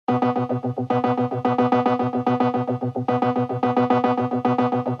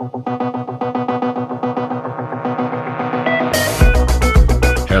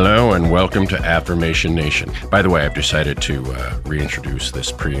welcome to Affirmation Nation. By the way, I've decided to reintroduce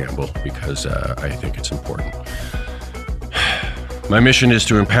this preamble because I think it's important. My mission is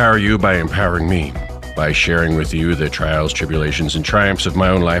to empower you by empowering me. By sharing with you the trials, tribulations, and triumphs of my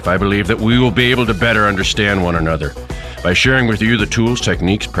own life, I believe that we will be able to better understand one another. By sharing with you the tools,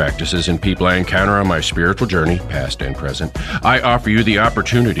 techniques, practices, and people I encounter on my spiritual journey, past and present, I offer you the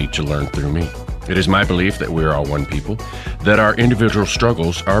opportunity to learn through me. It is my belief that we are all one people, that our individual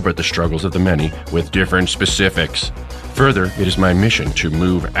struggles are but the struggles of the many with different specifics. Further, it is my mission to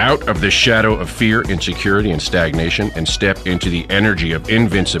move out of the shadow of fear, insecurity, and stagnation and step into the energy of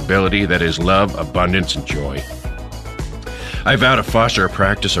invincibility that is love, abundance, and joy. I vow to foster a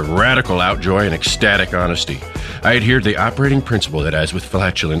practice of radical outjoy and ecstatic honesty. I adhere to the operating principle that as with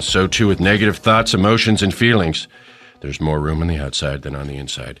flatulence, so too with negative thoughts, emotions, and feelings. There's more room on the outside than on the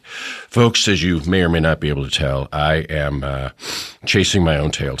inside. Folks, as you may or may not be able to tell, I am chasing my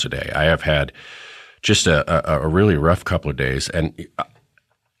own tail today. I have had just a really rough couple of days, and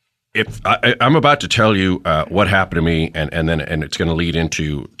if I'm about to tell you what happened to me, and it's going to lead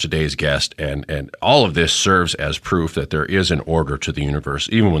into today's guest, and all of this serves as proof that there is an order to the universe,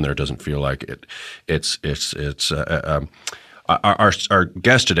 even when there doesn't feel like it. Our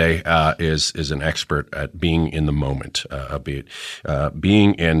guest today is an expert at being in the moment,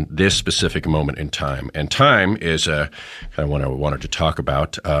 being in this specific moment in time, and time is kind of what I wanted to talk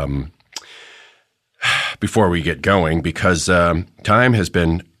about. Before we get going, because time has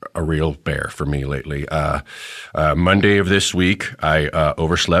been a real bear for me lately. Monday of this week, I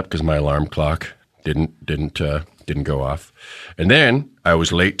overslept because my alarm clock didn't go off, and then I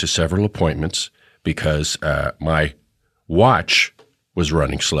was late to several appointments because my watch was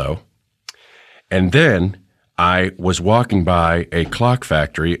running slow, and then I was walking by a clock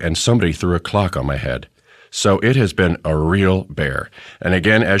factory and somebody threw a clock on my head. So it has been a real bear. And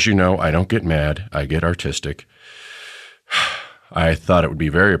again, as you know, I don't get mad. I get artistic. I thought it would be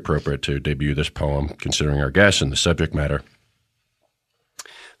very appropriate to debut this poem, considering our guest and the subject matter.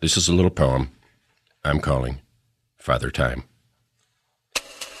 This is a little poem I'm calling Father Time.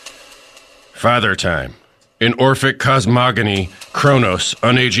 Father Time. In Orphic cosmogony, Kronos,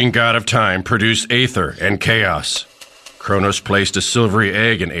 unaging god of time, produced Aether and chaos. Kronos placed a silvery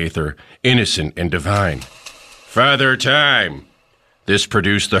egg in Aether, innocent and divine. Father Time. This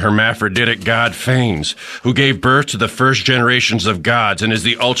produced the hermaphroditic god Phanes, who gave birth to the first generations of gods and is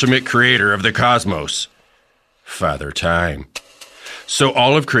the ultimate creator of the cosmos. Father Time. So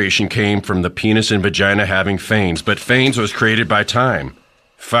all of creation came from the penis and vagina having Phanes, but Phanes was created by time.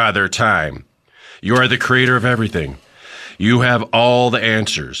 Father Time. You are the creator of everything. You have all the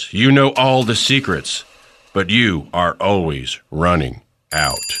answers. You know all the secrets, but you are always running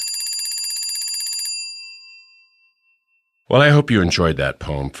out. Well, I hope you enjoyed that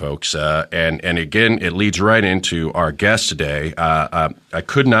poem, folks. And again, it leads right into our guest today. I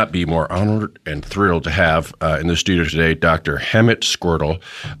could not be more honored and thrilled to have in the studio today Dr. Hemmet Squirtle.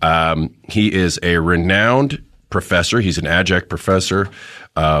 He is a renowned professor. He's an adjunct professor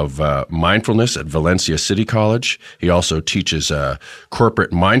of mindfulness at Valencia City College. He also teaches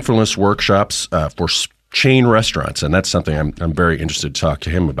corporate mindfulness workshops for chain restaurants, and that's something I'm very interested to talk to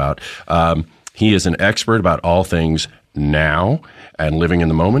him about. He is an expert about all things now and living in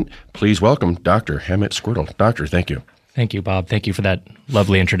the moment. Please welcome Dr. Hemmet Squirtle. Doctor, thank you. Thank you, Bob. Thank you for that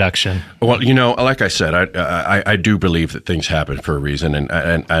lovely introduction. Well, you know, like I said, I do believe that things happen for a reason,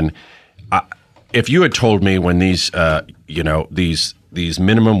 and if you had told me when these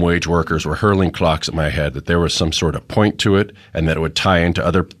minimum wage workers were hurling clocks at my head that there was some sort of point to it and that it would tie into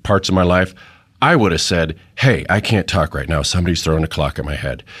other parts of my life, I would have said, hey, I can't talk right now. Somebody's throwing a clock at my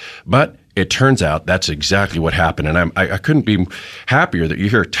head. But it turns out that's exactly what happened, and I couldn't be happier that you're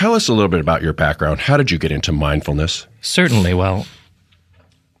here. Tell us a little bit about your background. How did you get into mindfulness? Certainly. Well,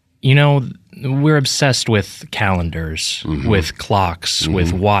 you know, we're obsessed with calendars, with clocks,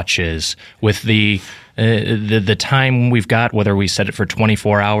 with watches, with the time we've got, whether we set it for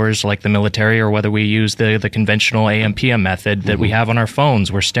 24 hours like the military or whether we use the conventional AM/PM method that we have on our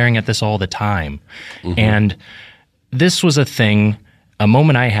phones. We're staring at this all the time. And this was a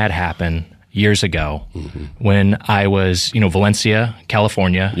moment I had happen years ago when I was, Valencia,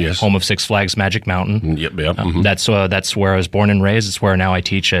 California, home of Six Flags Magic Mountain. That's where I was born and raised. It's where now I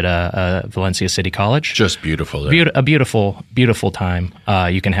teach at Valencia City College. Just beautiful there. A beautiful, beautiful time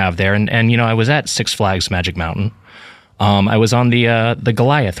you can have there. And I was at Six Flags Magic Mountain. I was on the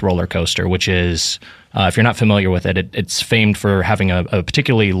Goliath roller coaster, which is, if you're not familiar with it, it's famed for having a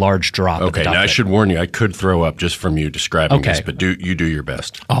particularly large drop. Okay, now I should warn you, I could throw up just from you describing this, but you do your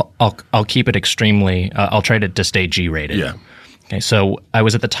best. I'll keep it extremely. I'll try to stay G-rated. Yeah. Okay, so I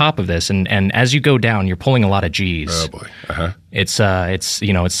was at the top of this, and as you go down, you're pulling a lot of G's. Oh boy. Uh-huh. It's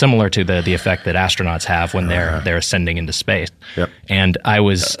similar to the effect that astronauts have when they're ascending into space. Yep. And I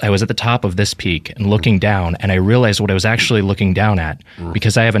was at the top of this peak and looking down, and I realized what I was actually looking down at,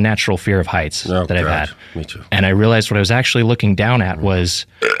 because I have a natural fear of heights that I've had. Me too. And I realized what I was actually looking down at was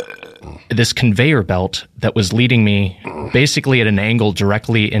this conveyor belt that was leading me basically at an angle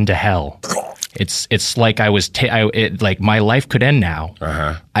directly into hell. It's like I was like my life could end now.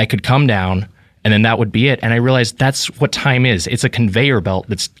 Uh-huh. I could come down, and then that would be it. And I realized that's what time is. It's a conveyor belt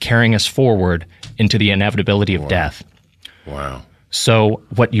that's carrying us forward into the inevitability of death. Wow. So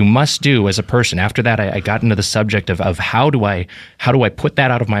what you must do as a person, after that, I got into the subject of how do I put that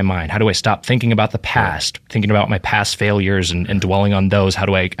out of my mind? How do I stop thinking about the past, thinking about my past failures and dwelling on those? How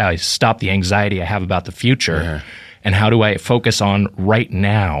do I stop the anxiety I have about the future? Yeah. And how do I focus on right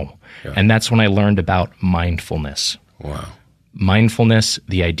now? Yeah. And that's when I learned about mindfulness. Wow. Mindfulness,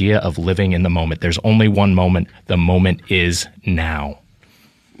 the idea of living in the moment. There's only one moment. The moment is now.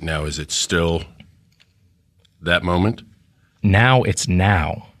 Now, is it still that moment? Now it's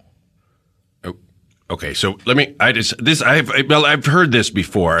now. Oh, okay, so I've heard this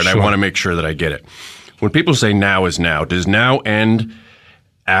before, and Sure. I want to make sure that I get it. When people say now is now, does now end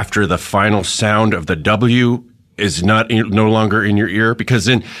after the final sound of the W is no longer in your ear? Because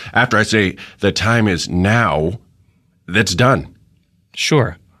then after I say the time is now, that's done.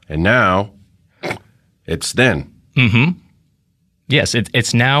 Sure. And now it's then. Mm-hmm. Yes,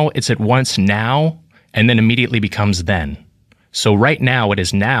 it's now, it's at once now, and then immediately becomes then. So right now it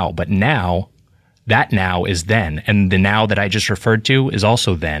is now, but now, that now is then. And the now that I just referred to is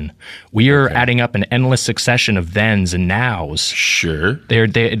also then. We are adding up an endless succession of thens and nows. Sure.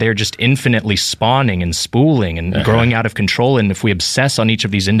 They're just infinitely spawning and spooling and growing out of control. And if we obsess on each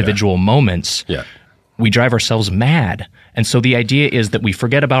of these individual moments, we drive ourselves mad. And so the idea is that we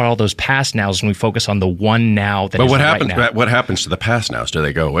forget about all those past nows and we focus on the one now that is right now. What happens to the past nows? Do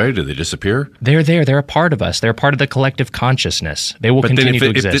they go away? Do they disappear? They're there. They're a part of us. They're a part of the collective consciousness. They will continue to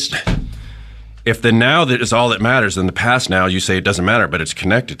exist. If the now that is all that matters, then the past now, you say it doesn't matter, but it's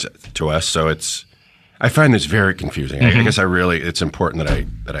connected to us. So I find this very confusing. Mm-hmm. I guess it's important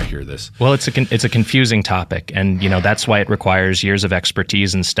that I hear this. Well, it's a confusing topic, and that's why it requires years of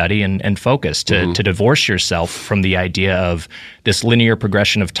expertise and study and focus to divorce yourself from the idea of this linear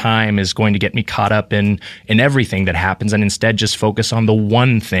progression of time is going to get me caught up in everything that happens, and instead just focus on the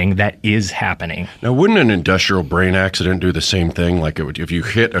one thing that is happening. Now, wouldn't an industrial brain accident do the same thing? Like if you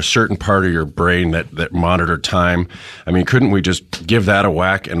hit a certain part of your brain that monitored time, I mean, couldn't we just give that a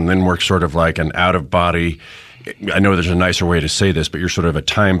whack and then work sort of like an out of body? I know there's a nicer way to say this, but you're sort of a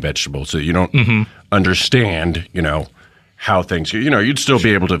time vegetable, so you don't understand, how things. You'd still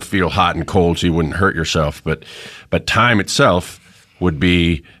be able to feel hot and cold, so you wouldn't hurt yourself. But time itself would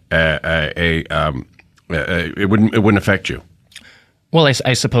be it wouldn't affect you. Well,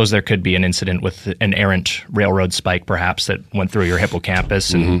 I suppose there could be an incident with an errant railroad spike, perhaps, that went through your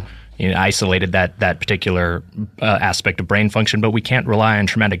hippocampus and isolated that particular aspect of brain function. But we can't rely on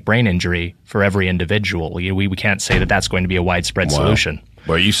traumatic brain injury for every individual. We can't say that that's going to be a widespread solution.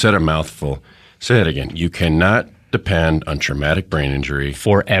 Well, you said a mouthful. Say that again. You cannot depend on traumatic brain injury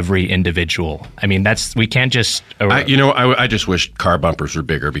for every individual. I mean, we can't just. I just wish car bumpers were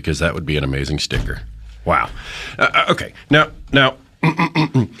bigger, because that would be an amazing sticker. Wow. Okay. Now,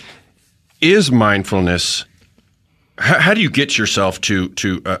 is mindfulness? How do you get yourself to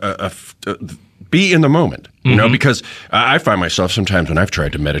be in the moment? Because I find myself sometimes when I've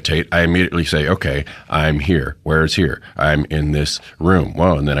tried to meditate, I immediately say, okay, I'm here. Where is here? I'm in this room.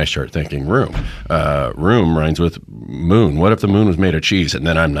 Well, and then I start thinking room. Room rhymes with moon. What if the moon was made of cheese? And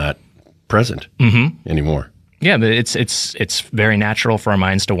then I'm not present anymore. Yeah, but it's very natural for our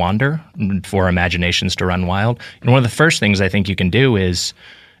minds to wander, for our imaginations to run wild. And one of the first things I think you can do is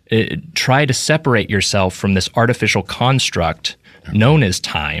try to separate yourself from this artificial construct known as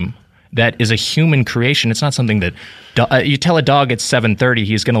time that is a human creation. It's not something that you tell a dog it's 7:30,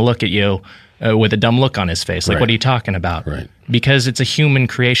 he's going to look at you with a dumb look on his face. Like, what are you talking about? Right. Because it's a human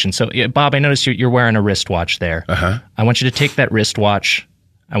creation. So, Bob, I noticed you're wearing a wristwatch there. I want you to take that wristwatch.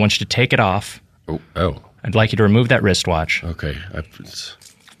 I want you to take it off. Oh. I'd like you to remove that wristwatch. Okay.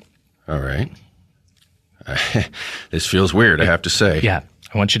 All right. This feels weird, I have to say. Yeah.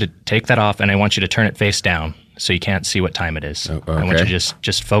 I want you to take that off, and I want you to turn it face down so you can't see what time it is. Okay. I want you to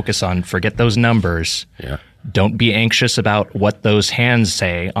just focus on, forget those numbers. Yeah. Don't be anxious about what those hands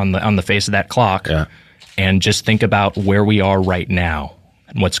say on the face of that clock. Yeah. And just think about where we are right now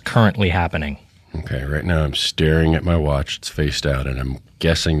and what's currently happening. Okay. Right now I'm staring at my watch. It's faced out, and I'm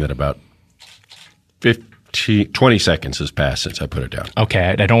guessing that about 20 seconds has passed since I put it down.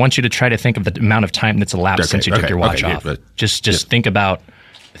 Okay, I don't want you to try to think of the amount of time that's elapsed since you took your watch off. Just think about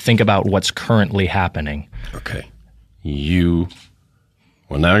what's currently happening. Okay.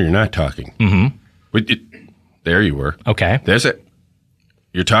 Well, now you're not talking. Mm-hmm. There you were. Okay. There's it.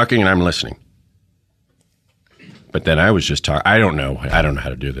 You're talking and I'm listening. But then I was just talking. I don't know how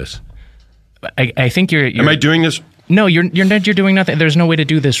to do this. I think you're. Am I doing this? No, you're doing nothing. There's no way to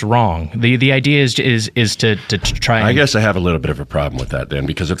do this wrong. The idea is to try. I guess I have a little bit of a problem with that then,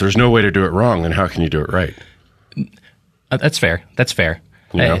 because if there's no way to do it wrong, then how can you do it right? That's fair. That's fair.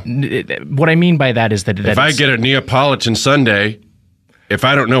 You know? What I mean by that is that if I get a Neapolitan sundae, if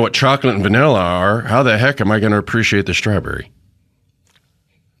I don't know what chocolate and vanilla are, how the heck am I going to appreciate the strawberry?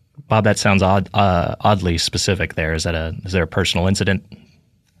 Bob, that sounds oddly specific. There is there a personal incident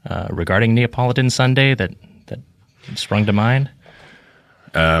regarding Neapolitan sundae that sprung to mind?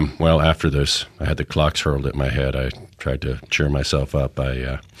 Well, after this, I had the clocks hurled at my head. I tried to cheer myself up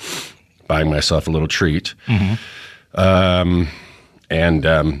by buying myself a little treat. Mm-hmm.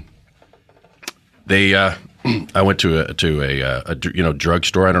 I went to a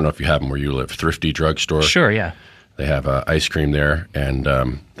drugstore. I don't know if you have them where you live, thrifty drugstore. Sure, yeah. They have ice cream there, and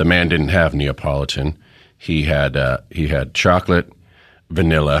the man didn't have Neapolitan. He had chocolate,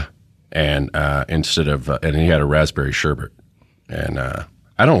 vanilla, and and he had a raspberry sherbet. And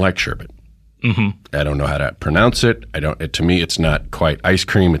I don't like sherbet. Mm-hmm. I don't know how to pronounce it. To me, it's not quite ice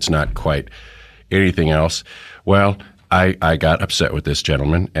cream. It's not quite anything else. Well, I got upset with this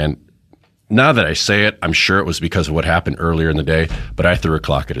gentleman, and now that I say it, I'm sure it was because of what happened earlier in the day, but I threw a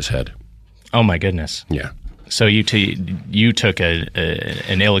clock at his head. Oh, my goodness. Yeah. So you took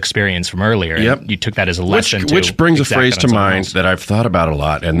an ill experience from earlier. Yep. And you took that as a lesson. Which brings a phrase to mind that I've thought about a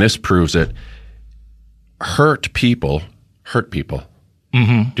lot, and this proves it. Hurt people hurt people.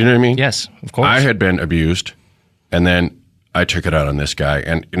 Mm-hmm. Do you know what I mean? Yes, of course. I had been abused, and then I took it out on this guy,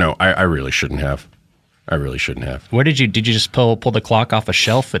 and I really shouldn't have. I really shouldn't have. Where did you just pull the clock off a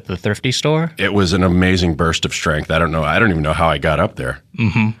shelf at the thrifty store? It was an amazing burst of strength. I don't know. I don't even know how I got up there.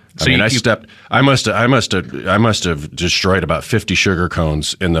 Mm-hmm. I must have destroyed about 50 sugar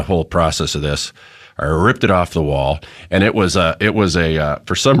cones in the whole process of this. I ripped it off the wall, and it was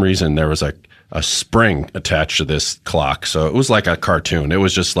for some reason there was a spring attached to this clock, so it was like a cartoon. It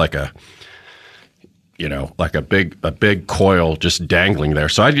was just like a big coil just dangling there.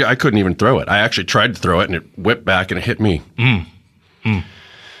 So I couldn't even throw it. I actually tried to throw it, and it whipped back and it hit me.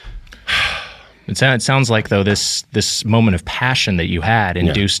 It sounds like, though, this moment of passion that you had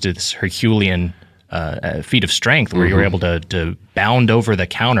induced this Herculean feat of strength where you were able to bound over the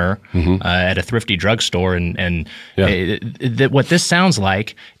counter at a thrifty drugstore. And what this sounds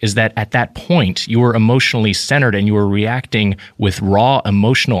like is that at that point you were emotionally centered and you were reacting with raw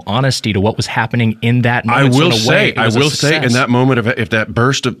emotional honesty to what was happening in that moment. I will say in that moment of that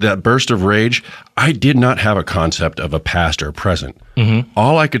burst of rage, I did not have a concept of a past or present. Mm-hmm.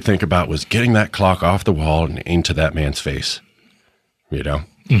 All I could think about was getting that clock off the wall and into that man's face.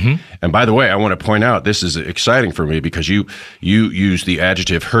 Mm-hmm. And by the way, I want to point out, this is exciting for me because you use the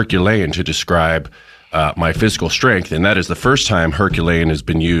adjective Herculean to describe my physical strength, and that is the first time Herculean has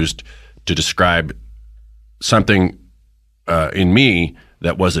been used to describe something in me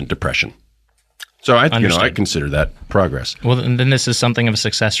that wasn't depression. So I consider that progress. Well, then this is something of a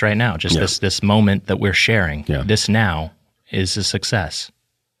success right now. Just this moment that we're sharing. Yeah. This now is a success.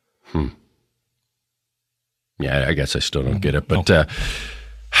 Yeah, I guess I still don't get it, but. Okay.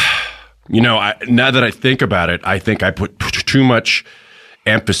 Now that I think about it, I think I put too much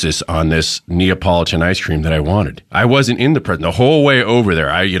emphasis on this Neapolitan ice cream that I wanted. I wasn't in the present the whole way over there.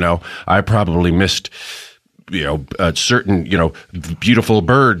 I probably missed, certain, beautiful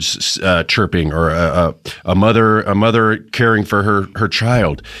birds chirping, or a mother caring for her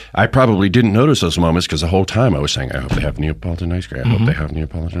child. I probably didn't notice those moments because the whole time I was saying, I hope they have Neapolitan ice cream. I hope they have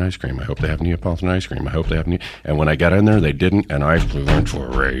Neapolitan ice cream. I hope they have Neapolitan ice cream. I hope they have And when I got in there, they didn't, and I flew into a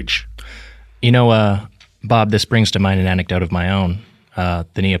rage. Bob, this brings to mind an anecdote of my own. The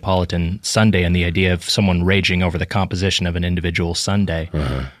Neapolitan sundae and the idea of someone raging over the composition of an individual sundae.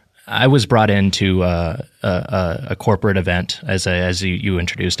 Uh-huh. I was brought into a corporate event, as you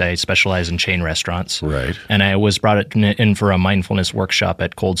introduced. I specialize in chain restaurants, right? And I was brought in for a mindfulness workshop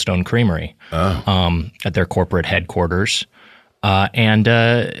at Cold Stone Creamery, at their corporate headquarters, and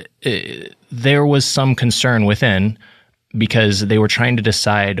there was some concern within because they were trying to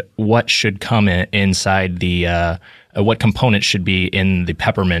decide what should come inside the. What components should be in the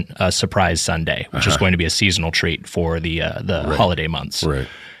peppermint surprise sundae, which is going to be a seasonal treat for the holiday months. Right.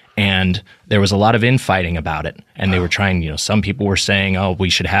 And there was a lot of infighting about it. And they were trying, some people were saying, oh, we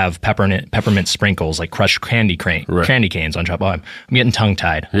should have peppermint sprinkles, like crushed candy canes on top. Oh, I'm getting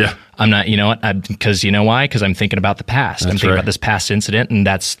tongue-tied. Yeah. I'm not, you know what? Because you know why? Because I'm thinking about the past. I'm thinking about this past incident, and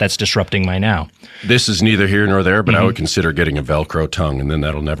that's disrupting my now. This is neither here nor there, but I would consider getting a Velcro tongue, and then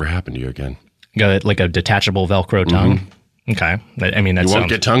that'll never happen to you again. Like a detachable Velcro tongue? Okay. I mean, that you won't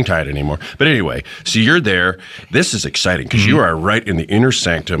get tongue-tied anymore. But anyway, so you're there. This is exciting because you are right in the inner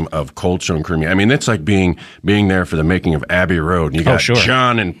sanctum of Cold Stone Creamery. I mean, it's like being there for the making of Abbey Road. And you got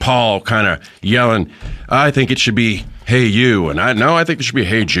John and Paul kind of yelling, I think it should be, hey, you. And I think it should be,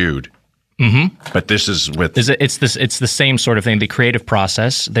 hey, Jude. But this is with... It's the same sort of thing. The creative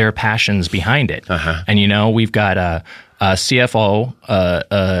process, there are passions behind it. And, we've got... CFO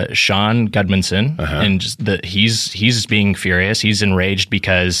Sean Gudmundson, and he's being furious. He's enraged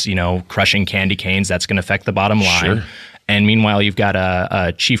because crushing candy canes, that's going to affect the bottom line. Sure. And meanwhile, you've got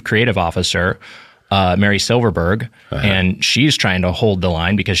a chief creative officer, Mary Silverberg, and she's trying to hold the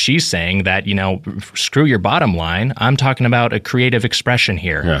line because she's saying that screw your bottom line. I'm talking about a creative expression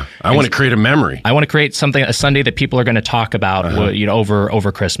here. Yeah, I want to create a memory. I want to create a Sunday that people are going to talk about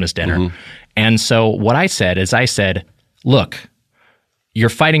over Christmas dinner. And so what I said is, look, you're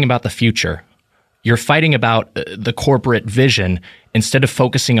fighting about the future. You're fighting about the corporate vision instead of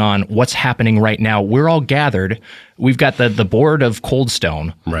focusing on what's happening right now. We're all gathered. We've got the board of Cold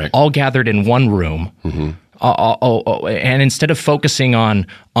Stone all gathered in one room. And instead of focusing on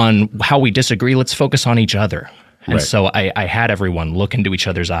how we disagree, let's focus on each other. And so I had everyone look into each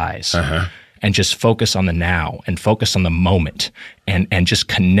other's eyes. And just focus on the now and focus on the moment and just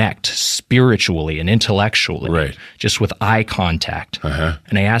connect spiritually and intellectually, just with eye contact.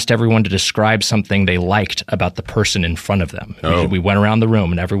 And I asked everyone to describe something they liked about the person in front of them. We went around the room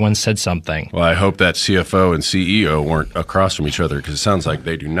and everyone said something. Well, I hope that CFO and CEO weren't across from each other because it sounds like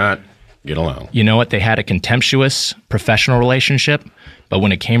they do not get along. You know what? They had a contemptuous professional relationship, but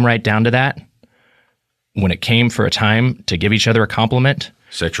when it came right down to that, when it came for a time to give each other a compliment.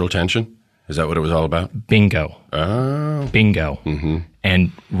 Sexual tension? Is that what it was all about? Bingo. Oh. Bingo.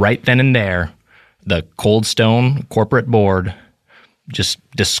 And right then and there, the Cold Stone corporate board just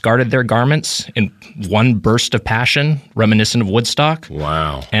discarded their garments in one burst of passion, reminiscent of Woodstock.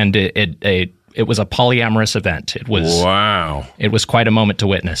 Wow. And it was a polyamorous event. It was It was quite a moment to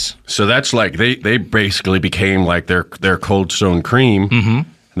witness. So that's like they basically became like their Cold Stone cream.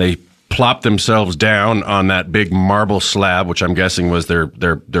 They plopped themselves down on that big marble slab, which I'm guessing was their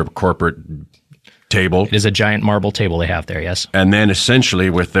corporate table. It is a giant marble table they have there, yes. And then essentially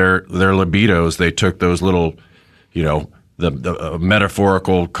with their libidos, they took those little, the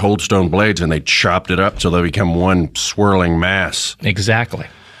metaphorical Cold Stone blades and they chopped it up so they become one swirling mass. Exactly.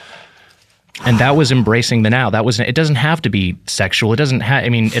 And that was embracing the now. It doesn't have to be sexual. It doesn't have,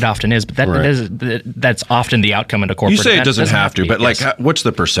 it often is, but that's often the outcome in a corporate. You say it doesn't have to, but yes. What's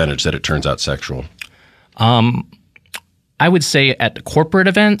the percentage that it turns out sexual? I would say at corporate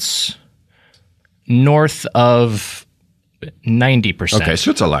events, north of 90%. Okay,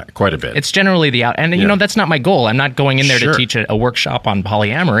 so it's a lot, quite a bit. It's generally the out, and that's not my goal. I'm not going in there to teach a workshop on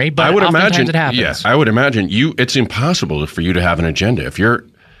polyamory, but oftentimes it happens. Yeah, I would imagine it's impossible for you to have an agenda if you're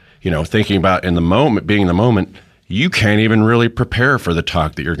thinking about in the moment, being in the moment, you can't even really prepare for the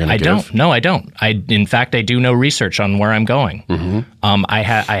talk that you're going to give. I don't. In fact, I do no research on where I'm going. I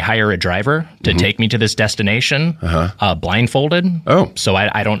hire a driver to take me to this destination, blindfolded. So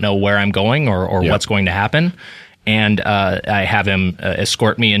I don't know where I'm going or what's going to happen. And I have him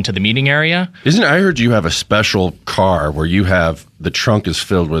escort me into the meeting area. I heard you have a special car where you have, the trunk is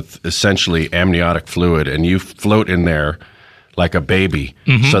filled with essentially amniotic fluid and you float in there like a baby,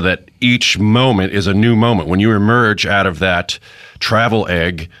 so that each moment is a new moment. When you emerge out of that travel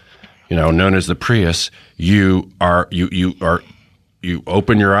egg, known as the Prius, you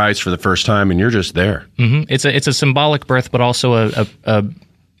open your eyes for the first time, and you're just there. It's a symbolic birth, but also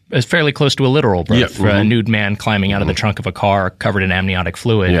a fairly close to a literal birth for a nude man climbing out of the trunk of a car covered in amniotic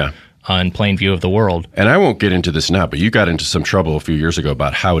fluid. In plain view of the world. And I won't get into this now, but you got into some trouble a few years ago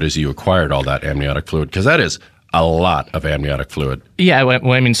about how it is you acquired all that amniotic fluid, because that is a lot of amniotic fluid. Yeah,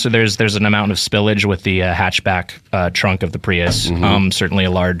 so there's an amount of spillage with the hatchback trunk of the Prius. Certainly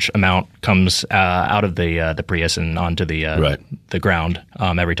a large amount comes out of the Prius and onto the ground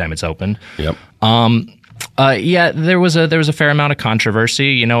every time it's opened. Yep. There was a fair amount of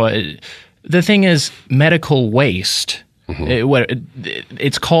controversy. The thing is, medical waste.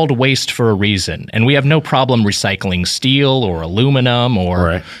 It's called waste for a reason, and we have no problem recycling steel or aluminum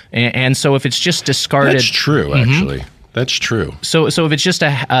and so if it's just discarded, that's true. Actually, that's true. So if it's just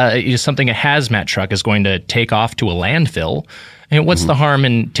something a hazmat truck is going to take off to a landfill, And what's the harm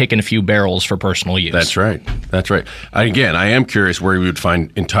in taking a few barrels for personal use? That's right. That's right. Again, I am curious where you would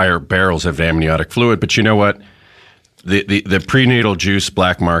find entire barrels of amniotic fluid, but you know what? The prenatal juice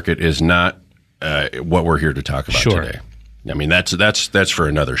black market is not what we're here to talk about today. I mean, that's for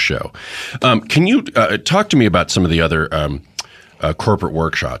another show. Can you talk to me about some of the other corporate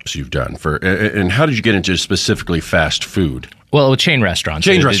workshops you've done and how did you get into specifically fast food? Well, chain restaurants.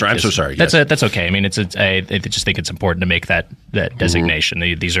 I'm so sorry. That's okay. I mean, I just think it's important to make that designation.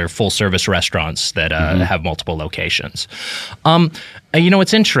 These are full service restaurants that have multiple locations.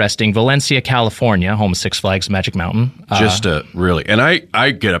 It's interesting. Valencia, California, home of Six Flags Magic Mountain. Really, and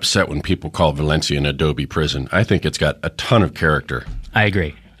I get upset when people call Valencia an adobe prison. I think it's got a ton of character. I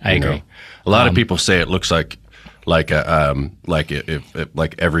agree. I agree. A lot of people say it looks like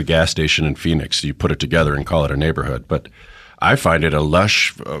every gas station in Phoenix. You put it together and call it a neighborhood, but I find it a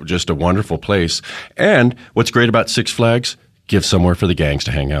lush, just a wonderful place. And what's great about Six Flags, give somewhere for the gangs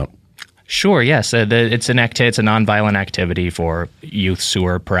to hang out. Sure, yes. It's a nonviolent activity for youths who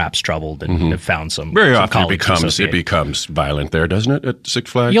are perhaps troubled and have found some. Very some often it becomes violent there, doesn't it? At Six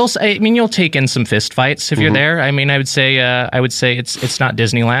Flags, you'll take in some fist fights if you're there. I mean, I would say it's not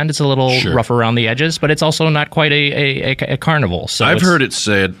Disneyland. It's a little rough around the edges, but it's also not quite a carnival. So I've heard it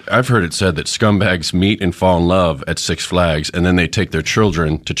said that scumbags meet and fall in love at Six Flags, and then they take their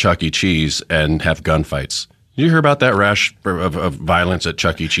children to Chuck E. Cheese and have gunfights. You hear about that rash of violence at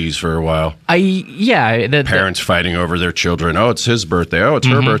Chuck E. Cheese for a while? Parents fighting over their children. Oh, it's his birthday. Oh, it's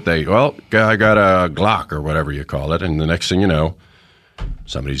her birthday. Well, I got a Glock or whatever you call it, and the next thing you know,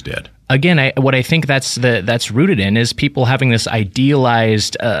 somebody's dead. Again, what I think that's rooted in is people having this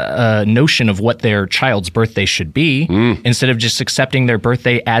idealized notion of what their child's birthday should be instead of just accepting their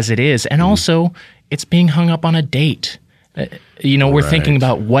birthday as it is, and also it's being hung up on a date. We're thinking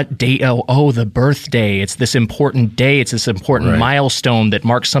about what date. Oh, the birthday. It's this important day. It's this important milestone that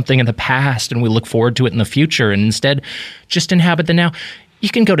marks something in the past, and we look forward to it in the future. And instead, just inhabit the now. You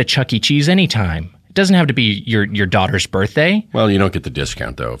can go to Chuck E. Cheese anytime. It doesn't have to be your daughter's birthday. Well, you don't get the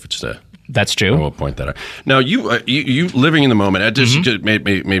discount though if it's the. That's true. I will point that out. Now, you living in the moment. It just made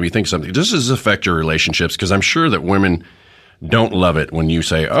me think something. Does this affect your relationships? Because I'm sure that women don't love it when you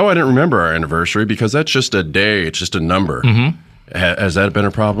say, "Oh, I didn't remember our anniversary," because that's just a day. It's just a number. Has that been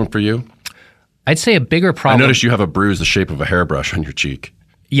a problem for you? I'd say a bigger problem. I noticed you have a bruise the shape of a hairbrush on your cheek.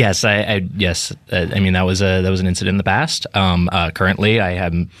 Yes, yes. I mean, that was an incident in the past. Currently, I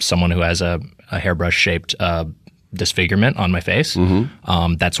have someone who has a hairbrush shaped disfigurement on my face.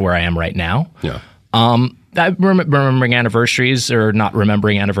 That's where I am right now. Yeah. Remembering anniversaries or not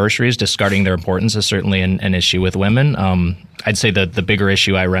remembering anniversaries, discarding their importance is certainly an issue with women. I'd say the bigger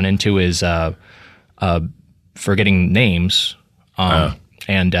issue I run into is forgetting names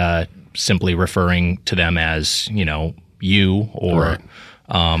and simply referring to them as, you or...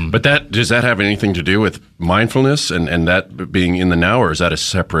 But does that have anything to do with mindfulness and that being in the now, or is that a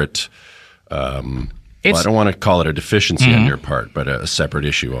separate... I don't want to call it a deficiency on your part, but a separate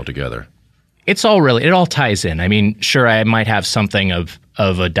issue altogether? It all ties in. I mean, sure, I might have something of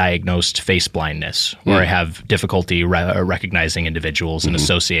a diagnosed face blindness, where I have difficulty recognizing individuals and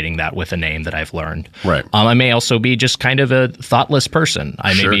associating that with a name that I've learned. Right. I may also be just kind of a thoughtless person.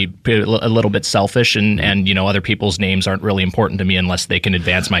 I may be a little bit selfish, and other people's names aren't really important to me unless they can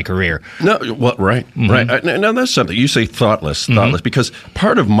advance my career. No, well, right. Now that's something you say, thoughtless, because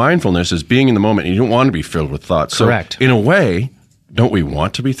part of mindfulness is being in the moment. And you don't want to be filled with thoughts. Correct. So in a way, don't we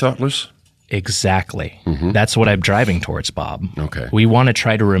want to be thoughtless? Exactly. That's what I'm driving towards, Bob. Okay. We want to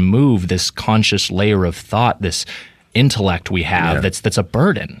try to remove this conscious layer of thought, this intellect we have that's a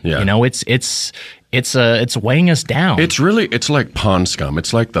burden. Yeah. It's weighing us down. It's like pond scum.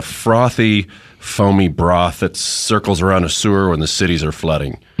 It's like the frothy, foamy broth that circles around a sewer when the cities are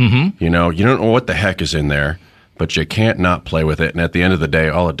flooding. You don't know what the heck is in there, but you can't not play with it. And at the end of the day,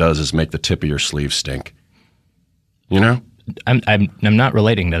 all it does is make the tip of your sleeve stink. I'm not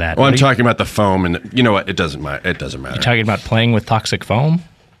relating to that. Well, I'm talking about the foam, and you know what? It doesn't matter. It doesn't matter. You're talking about playing with toxic foam?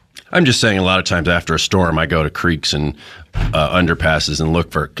 I'm just saying a lot of times after a storm, I go to creeks and underpasses and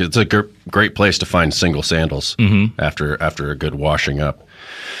look for, cause it's a great place to find single sandals after a good washing up.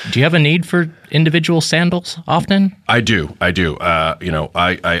 Do you have a need for individual sandals often? I do. I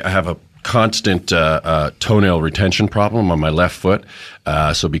have a constant toenail retention problem on my left foot.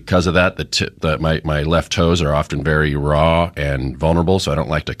 So because of that, my left toes are often very raw and vulnerable, so I don't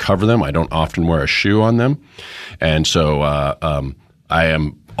like to cover them. I don't often wear a shoe on them. And so I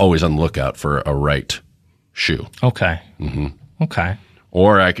am always on the lookout for a right shoe. Okay. Okay.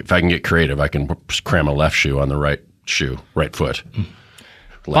 Or if I can get creative, I can cram a left shoe on the right foot.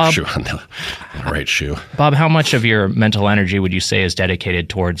 left shoe on the right shoe. Bob, how much of your mental energy would you say is dedicated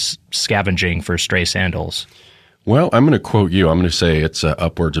towards scavenging for stray sandals? Well, I'm going to quote you. I'm going to say it's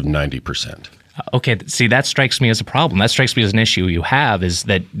upwards of 90%. Okay, see, that strikes me as a problem. That strikes me as an issue you have, is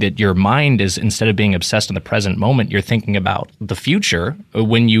that your mind is, instead of being obsessed in the present moment, you're thinking about the future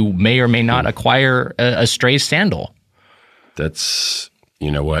when you may or may not acquire a stray sandal. That's,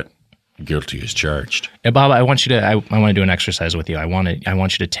 you know what? Guilty as charged. Bob, I want you to. I want to do an exercise with you. I want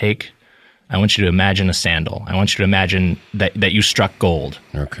you to imagine a sandal. I want you to imagine that you struck gold.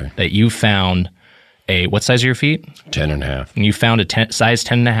 Okay. That you found what size are your feet? 10.5. And you found a size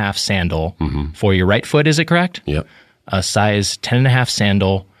 10.5 sandal for your right foot. Is it correct? Yep. A size 10.5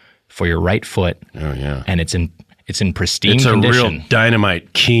 sandal for your right foot. Oh yeah. And it's in pristine condition. It's a real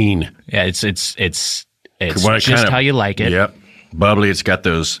dynamite keen. Yeah. It's just how you like it. Yep. Bubbly. It's got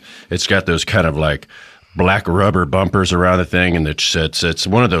those kind of like black rubber bumpers around the thing, and it's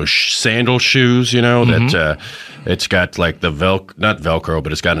one of those sandal shoes, that it's got like the not Velcro,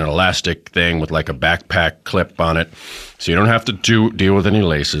 but it's got an elastic thing with like a backpack clip on it, so you don't have to deal with any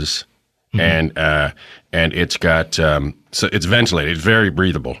laces, and it's got so it's ventilated, it's very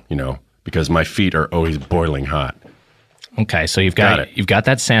breathable, because my feet are always boiling hot. Okay, so you've got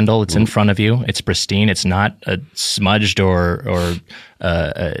that sandal. It's in front of you. It's pristine. It's not smudged or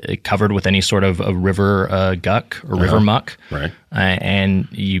covered with any sort of a river guck or river muck. Right. And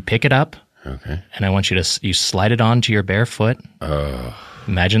you pick it up. Okay. And I want you to slide it onto your bare foot.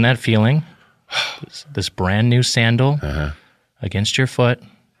 Imagine that feeling. This brand new sandal against your foot.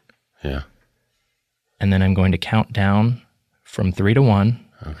 Yeah. And then I'm going to count down from 3 to 1.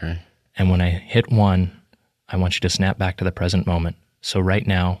 Okay. And when I hit 1, I want you to snap back to the present moment. So right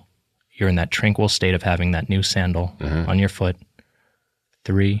now, you're in that tranquil state of having that new sandal on your foot.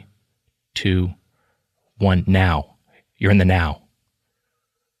 3, 2, 1. Now. You're in the now.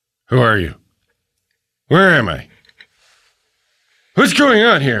 Who are you? Where am I? What's going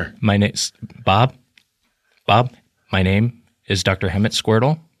on here? My name's Bob. Bob, my name is Dr. Hemmet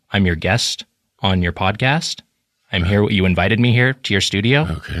Squirtle. I'm your guest on your podcast. I'm here. You invited me here to your studio.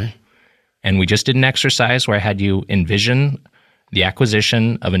 Okay. And we just did an exercise where I had you envision the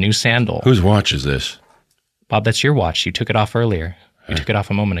acquisition of a new sandal. Whose watch is this? Bob, that's your watch. You took it off earlier. You took it off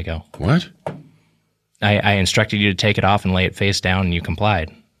a moment ago. What? I instructed you to take it off and lay it face down, and you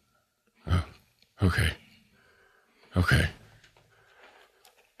complied. Oh, okay. Okay.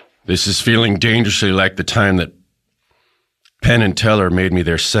 This is feeling dangerously like the time that Penn and Teller made me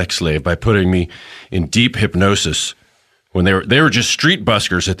their sex slave by putting me in deep hypnosis when they were just street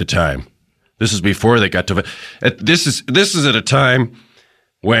buskers at the time. This is before they got to. This is at a time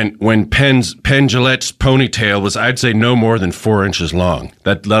when Penn Jillette's ponytail was, I'd say, no more than 4 inches long.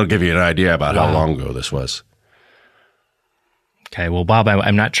 That'll give you an idea about how long ago this was. Okay, well, Bob,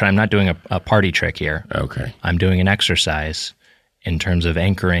 I'm not doing a party trick here. Okay, I'm doing an exercise in terms of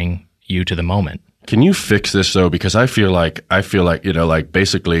anchoring you to the moment. Can you fix this though? Because I feel like like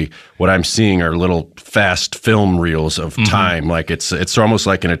basically what I'm seeing are little fast film reels of time. Like it's almost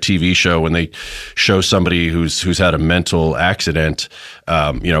like in a TV show when they show somebody who's had a mental accident,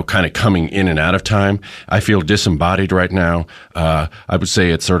 kind of coming in and out of time. I feel disembodied right now. I would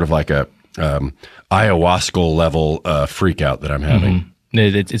say it's sort of like a ayahuasca level freak out that I'm having.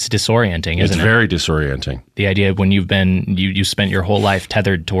 It's disorienting, isn't it? It's very disorienting. The idea of when you spent your whole life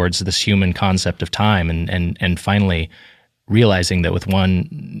tethered towards this human concept of time, and finally realizing that with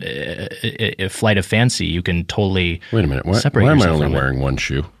one flight of fancy, you can totally wait a minute. Separate why am I yourself only from wearing one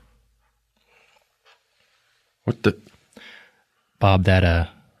shoe? What the? Bob, that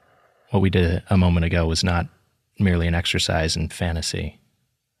what we did a moment ago was not merely an exercise in fantasy.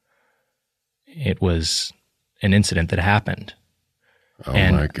 It was an incident that happened. Oh,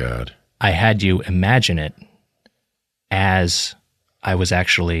 and my God. I had you imagine it as I was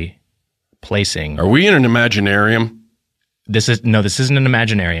actually placing. Are we in an imaginarium? This isn't an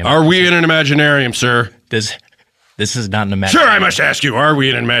imaginarium. Are we in an imaginarium, sir? This is not an imaginarium. Sir, I must ask you, are we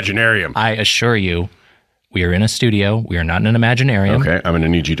in an imaginarium? I assure you, we are in a studio. We are not in an imaginarium. Okay, I'm going to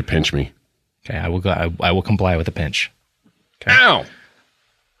need you to pinch me. Okay, I will comply with a pinch. Okay. Ow!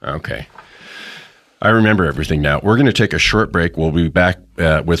 Okay. I remember everything now. We're going to take a short break. We'll be back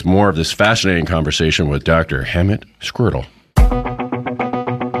with more of this fascinating conversation with Dr. Hemmet Squirtle.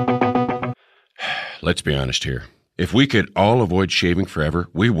 Let's be honest here. If we could all avoid shaving forever,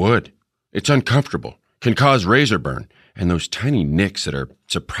 we would. It's uncomfortable, can cause razor burn, and those tiny nicks that are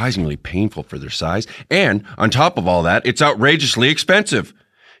surprisingly painful for their size. And on top of all that, it's outrageously expensive.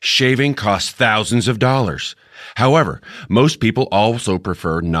 Shaving costs thousands of dollars. However, most people also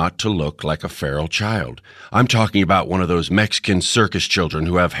prefer not to look like a feral child. I'm talking about one of those Mexican circus children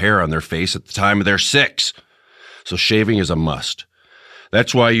who have hair on their face at the time they're 6. So shaving is a must.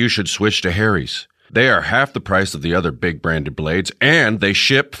 That's why you should switch to Harry's. They are half the price of the other big branded blades, and they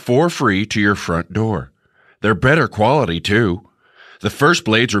ship for free to your front door. They're better quality, too. The first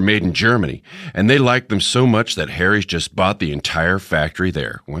blades were made in Germany, and they liked them so much that Harry's just bought the entire factory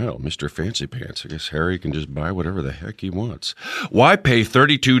there. Well, Mr. Fancy Pants, I guess Harry can just buy whatever the heck he wants. Why pay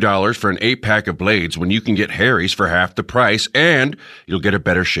 $32 for an 8-pack of blades when you can get Harry's for half the price, and you'll get a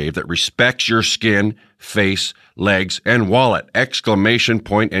better shave that respects your skin, face, legs, and wallet! Exclamation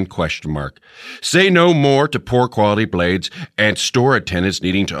point and question mark. Say no more to poor quality blades and store attendants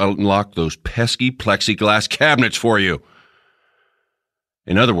needing to unlock those pesky plexiglass cabinets for you.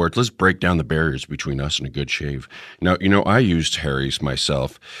 In other words, let's break down the barriers between us and a good shave. Now, I used Harry's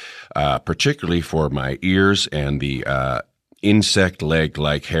myself, particularly for my ears and the insect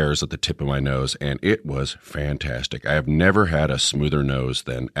leg-like hairs at the tip of my nose, and it was fantastic. I have never had a smoother nose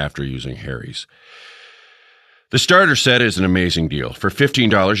than after using Harry's. The starter set is an amazing deal. For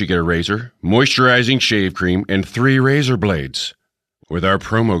 $15, you get a razor, moisturizing shave cream, and 3 razor blades. With our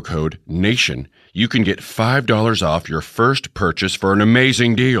promo code NATION, you can get $5 off your first purchase for an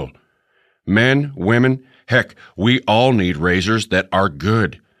amazing deal. Men, women, heck, we all need razors that are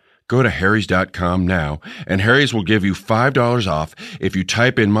good. Go to harrys.com now, and Harry's will give you $5 off if you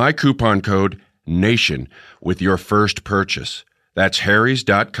type in my coupon code NATION with your first purchase. That's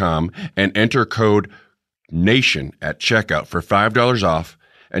harrys.com and enter code NATION at checkout for $5 off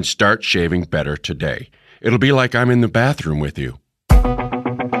and start shaving better today. It'll be like I'm in the bathroom with you.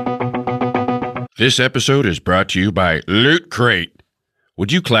 This episode is brought to you by Loot Crate.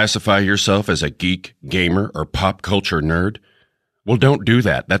 Would you classify yourself as a geek, gamer, or pop culture nerd? Well, don't do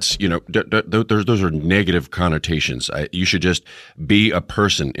that. That's, those are negative connotations. You should just be a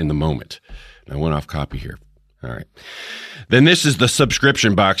person in the moment. I went off copy here. All right. Then this is the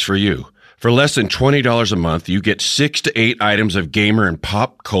subscription box for you. For less than $20 a month, you get 6 to 8 items of gamer and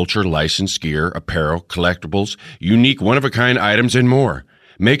pop culture licensed gear, apparel, collectibles, unique one-of-a-kind items, and more.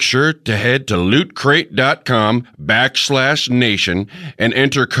 Make sure to head to lootcrate.com/nation and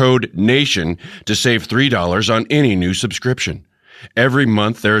enter code NATION to save $3 on any new subscription. Every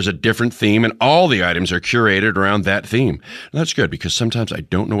month there is a different theme, and all the items are curated around that theme. That's good because sometimes I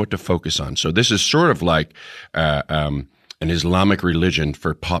don't know what to focus on. So this is sort of like an Islamic religion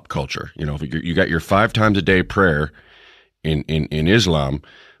for pop culture. You got your 5 times a day prayer in Islam,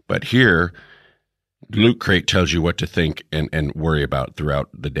 but here Loot Crate tells you what to think and worry about throughout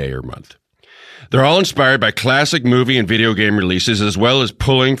the day or month. They're all inspired by classic movie and video game releases, as well as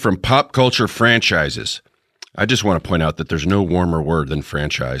pulling from pop culture franchises. I just want to point out that there's no warmer word than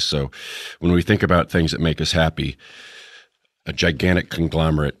franchise. So when we think about things that make us happy, a gigantic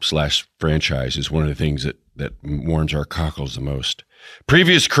conglomerate / franchise is one of the things that warms our cockles the most.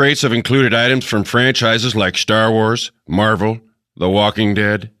 Previous crates have included items from franchises like Star Wars, Marvel, The Walking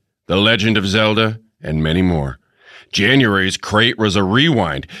Dead, The Legend of Zelda, and many more. January's crate was a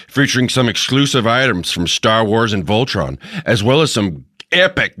rewind, featuring some exclusive items from Star Wars and Voltron, as well as some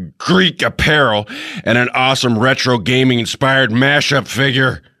epic Greek apparel and an awesome retro gaming-inspired mashup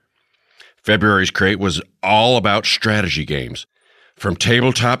figure. February's crate was all about strategy games. From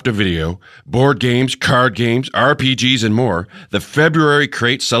tabletop to video, board games, card games, RPGs, and more, the February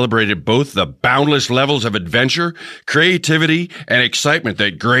crate celebrated both the boundless levels of adventure, creativity, and excitement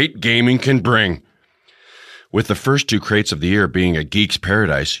that great gaming can bring. With the first 2 crates of the year being a geek's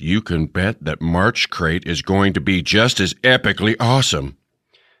paradise, you can bet that March crate is going to be just as epically awesome.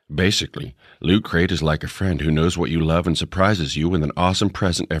 Basically, Loot Crate is like a friend who knows what you love and surprises you with an awesome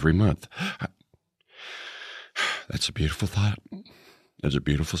present every month. That's a beautiful thought. That's a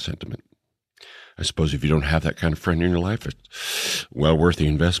beautiful sentiment. I suppose if you don't have that kind of friend in your life, it's well worth the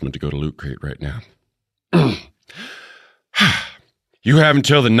investment to go to Loot Crate right now. You have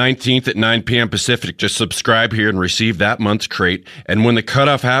until the 19th at 9 p.m. Pacific to subscribe here and receive that month's crate. And when the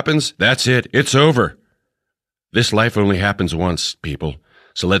cutoff happens, that's it. It's over. This life only happens once, people.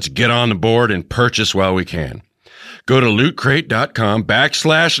 So let's get on the board and purchase while we can. Go to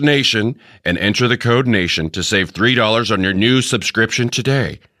lootcrate.com/nation and enter the code NATION to save $3 on your new subscription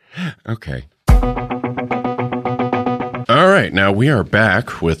today. Okay. All right. Now we are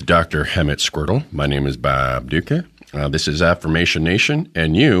back with Dr. Hemmet Squirtle. My name is Bob Duca. This is Affirmation Nation,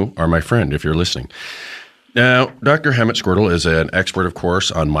 and you are my friend if you're listening. Now, Dr. Hemmet Squirtle is an expert, of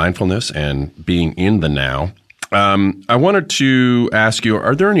course, on mindfulness and being in the now. I wanted to ask you,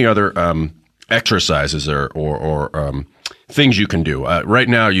 are there any other exercises or things you can do? Right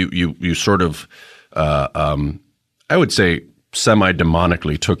now, you sort of I would say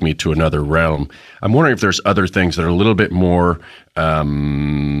semi-demonically took me to another realm. I'm wondering if there's other things that are a little bit more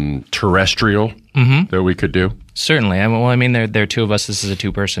terrestrial that we could do. Certainly. I mean, there are two of us. This is a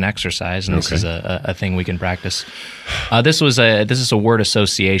two-person exercise, and this is a thing we can practice. This is a word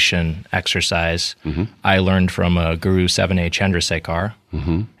association exercise I learned from Guru 7A Chandrasekhar.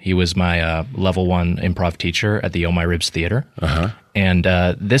 He was my level 1 improv teacher at the Oh My Ribs Theater. And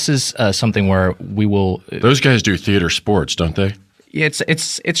this is something where we will. Those guys do theater sports, don't they?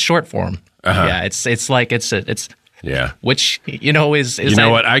 It's short form. Yeah, it's. Yeah. Which, is... You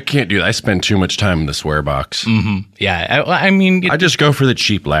know what? I can't do that. I spend too much time in the swear box. Yeah. I mean... I just go for the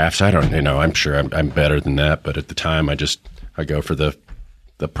cheap laughs. I don't, I'm sure I'm better than that. But at the time, I go for the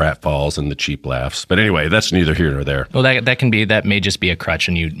pratfalls and the cheap laughs. But anyway, that's neither here nor there. Well, that may just be a crutch,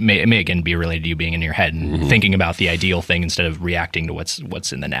 and it may again be related to you being in your head and thinking about the ideal thing instead of reacting to what's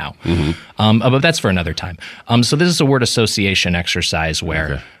in the now. But that's for another time. So this is a word association exercise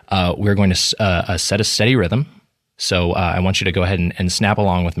where we're going to set a steady rhythm. So I want you to go ahead and snap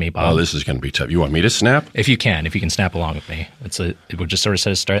along with me, Bob. Oh, this is going to be tough. You want me to snap? If you can snap along with me. It will just sort of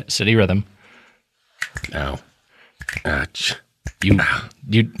set a steady rhythm. Ow.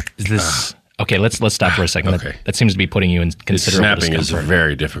 Okay, let's stop for a second. Okay. That seems to be putting you in considerable snapping discomfort. Is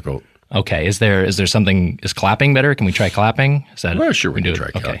very difficult. Okay, is clapping better? Can we try clapping? Well, sure, we can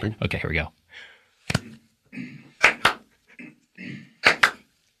try clapping. Okay, here we go.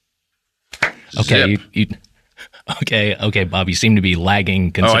 Okay, Okay, Bob, you seem to be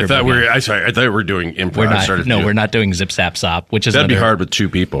lagging considerably. I thought we were doing improv. We're not doing zip zap sop, which is that'd be hard with two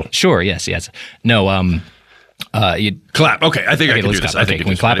people. Sure, yes. No, you clap. Okay, I think I can do this. Okay, can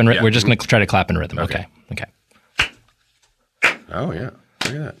we clap in rhythm? We're just going to try to clap in rhythm. Okay. Oh yeah,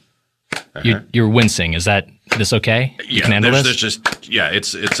 look at that. You're wincing. Is this okay? You can handle this?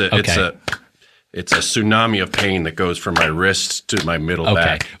 It's a tsunami of pain that goes from my wrists to my middle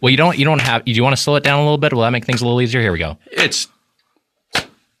back. Well, you don't have. Do you want to slow it down a little bit? Will that make things a little easier? Here we go. It's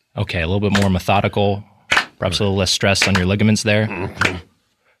okay. A little bit more methodical. Perhaps a little less stress on your ligaments there.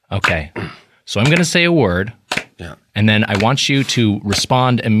 Okay. So I'm going to say a word, and then I want you to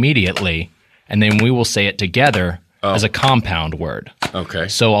respond immediately, and then we will say it together as a compound word. Okay.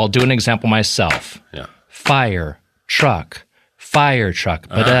 So I'll do an example myself. Yeah. Fire truck.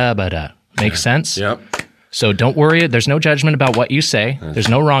 Bada bada. Makes sense? Yep. So don't worry. There's no judgment about what you say. There's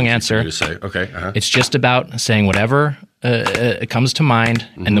no wrong answer. You say. Okay. It's just about saying whatever comes to mind,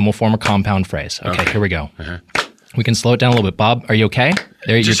 and then we'll form a compound phrase. Okay, here we go. We can slow it down a little bit. Bob, are you okay?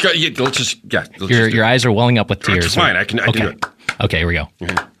 Your eyes are welling up with tears. It's fine. I can do it. Okay, here we go.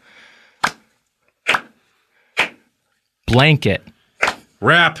 Blanket.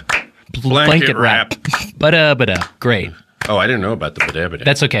 Wrap. Blanket wrap. Bada. Great. Oh, I didn't know about the bada.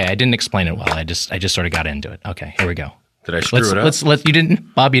 That's okay. I didn't explain it well. I just sort of got into it. Okay, here we go. Did I screw it up? You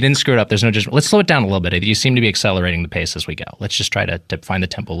didn't, Bob. You didn't screw it up. There's no judgment. Let's slow it down a little bit. You seem to be accelerating the pace as we go. Let's just try to find the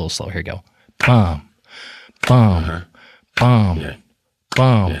tempo a little slower. Here we go. Bum, bum, bum,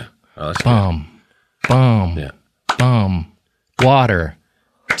 bum, bum, bum. Water.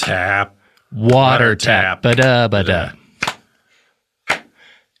 Tap. Water tap. Bada.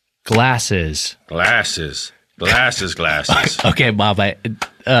 Glasses. Okay, Bob.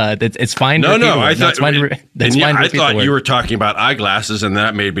 It's fine. No. I thought I thought you were talking about eyeglasses, and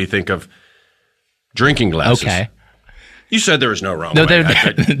that made me think of drinking glasses. Okay. You said there was no wrong. No,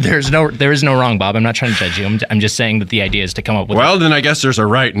 there is no wrong, Bob. I'm not trying to judge you. I'm just saying that the idea is to come up with. Well, then I guess there's a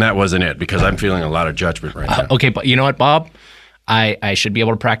right, and that wasn't it, because I'm feeling a lot of judgment right now. Okay, but you know what, Bob? I should be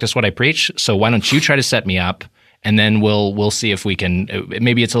able to practice what I preach. So why don't you try to set me up? And then we'll see if we can.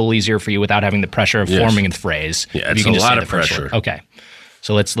 Maybe it's a little easier for you without having the pressure of forming the phrase. Yeah, it's a lot of pressure. Okay,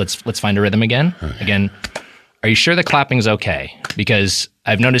 so let's find a rhythm again. Okay. Again, are you sure the clapping's okay? Because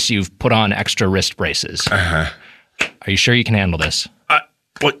I've noticed you've put on extra wrist braces. Are you sure you can handle this?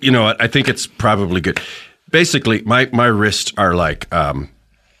 Well, you know what? I think it's probably good. Basically, my wrists are like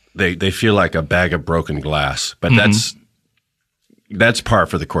they feel like a bag of broken glass, but that's par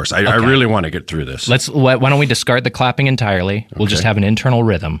for the course. I really want to get through this. Why don't we discard the clapping entirely? We'll just have an internal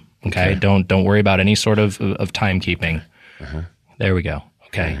rhythm. Okay. Don't worry about any sort of timekeeping. There we go.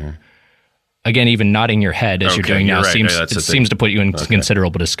 Okay. Again, even nodding your head as you're doing now seems to put you in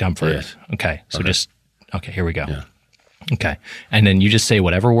considerable discomfort. Yes. Okay. So here we go. Yeah. Okay. And then you just say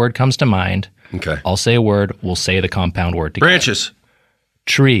whatever word comes to mind. Okay. I'll say a word. We'll say the compound word together. Branches.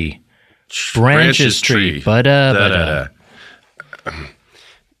 Tree. Branches tree. Bada.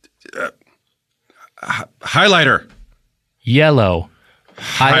 Highlighter. Yellow.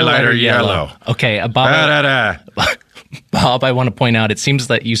 Highlighter yellow. Okay, Bob. Bob, I want to point out, it seems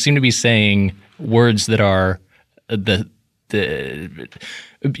that you seem to be saying words that are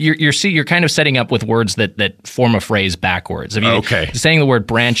you're kind of setting up with words that form a phrase backwards. I mean, Okay. Saying the word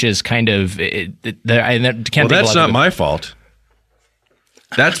branches kind of I can't. Well, that's not my fault.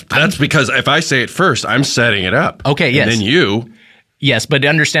 That's because if I say it first, I'm setting it up. Okay, yes. And then you. Yes, but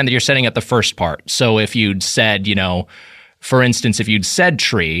understand that you're setting up the first part. So if you'd said, for instance, if you'd said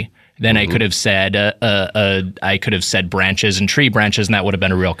tree, then I could have said branches and tree branches, and that would have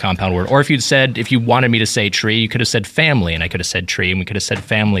been a real compound word. Or if you wanted me to say tree, you could have said family, and I could have said tree, and we could have said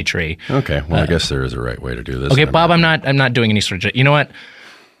family tree. Okay, well, I guess there is a right way to do this. Okay, Bob, I'm not doing any sort of. You know what?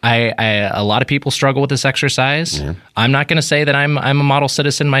 A lot of people struggle with this exercise. Yeah. I'm not going to say that I'm a model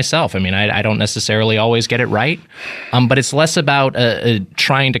citizen myself. I mean, I don't necessarily always get it right, but it's less about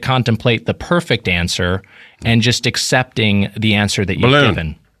trying to contemplate the perfect answer and just accepting the answer that you've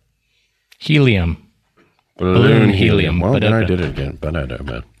given. Helium. Balloon helium. Well, then I did it again, but I don't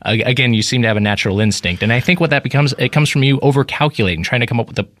know. Again, you seem to have a natural instinct, and I think what that becomes, it comes from you over-calculating, trying to come up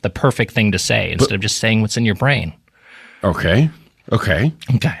with the perfect thing to say instead of just saying what's in your brain. Okay.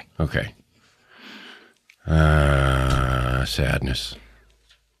 Sadness.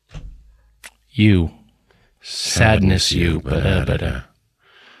 You. Sadness, you.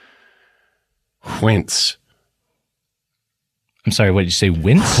 Whence. I'm sorry, what did you say?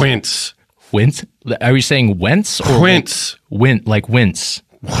 Wince? Whence. Wince? Are you saying whence? Or whence. Like wince.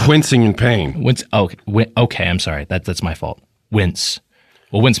 Wincing in pain. Wince. Oh, okay, I'm sorry. That's my fault. Wince.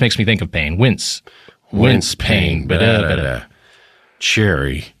 Well, wince makes me think of pain. Wince. Wince pain.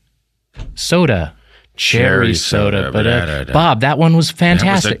 Cherry. Soda. Cherry soda. Bob, that one was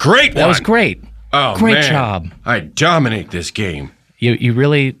fantastic. That was a great one. That was great. Oh, great job. I dominate this game. You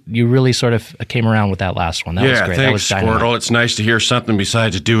really sort of came around with that last one. That was great. Thanks, Squirtle. It's nice to hear something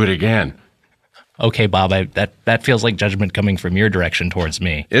besides do it again. Okay, Bob, that feels like judgment coming from your direction towards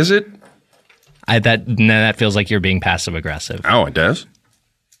me. Is it? That feels like you're being passive-aggressive. Oh, it does?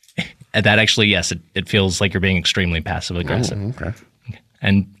 That actually, yes, it feels like you're being extremely passive-aggressive. Oh, okay.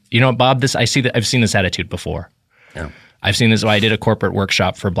 And you know what, Bob? I've seen this attitude before. Yeah. I've seen this. I did a corporate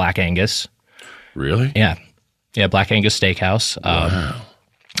workshop for Black Angus. Really? Yeah, Black Angus Steakhouse. Wow.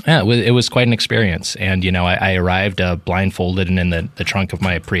 Yeah, it was quite an experience. And, I arrived blindfolded and in the trunk of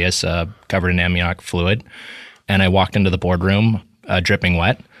my Prius, covered in amniotic fluid. And I walked into the boardroom, dripping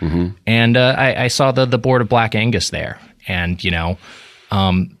wet. Mm-hmm. And I saw the board of Black Angus there. And,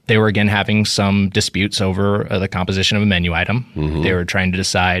 they were, again, having some disputes over the composition of a menu item. Mm-hmm. They were trying to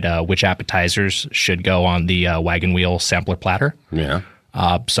decide which appetizers should go on the wagon wheel sampler platter. Yeah.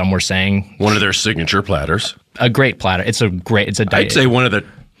 Some were saying... one of their signature platters. A great platter. I'd say one of the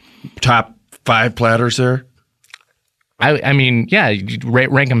top 5 platters there. I mean, yeah, you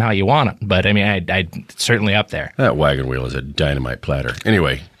rank them how you want them. But, I mean, I'd certainly up there. That wagon wheel is a dynamite platter.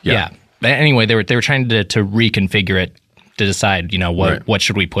 Anyway, yeah. Anyway, they were trying to reconfigure it to decide, what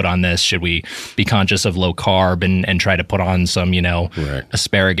should we put on this? Should we be conscious of low carb and try to put on some,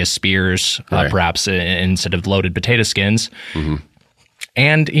 asparagus spears, perhaps instead of loaded potato skins? Mm-hmm.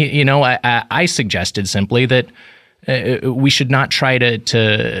 And, I suggested simply that we should not try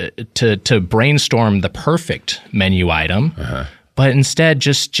to brainstorm the perfect menu item, but instead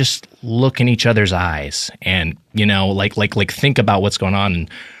just look in each other's eyes and, like think about what's going on.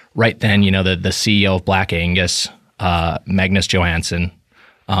 And right then, the CEO of Black Angus, Magnus Johansson,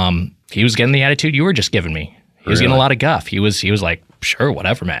 he was getting the attitude you were just giving me. He was getting a lot of guff. He was like, sure,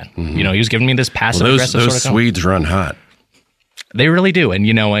 whatever, man. Mm-hmm. He was giving me this passive aggressive those sort of Swedes run hot. They really do,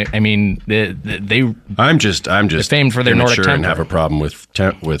 and I mean, I'm just famed for their Nordic temper. And have a problem with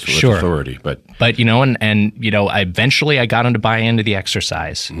authority, but eventually I got him to buy into the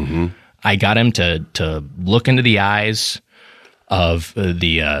exercise. Mm-hmm. I got him to look into the eyes of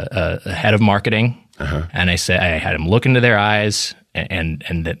the head of marketing, and I had him look into their eyes, and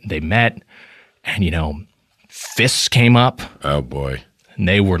they met, and fists came up. Oh boy. And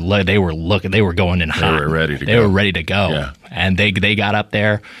they were going in hot. They were ready to go. They were ready to go. Yeah. And they got up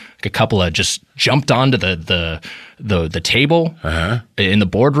there. A couple of just jumped onto the table in the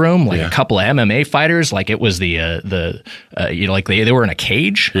boardroom, like a couple of MMA fighters, like it was like they were in a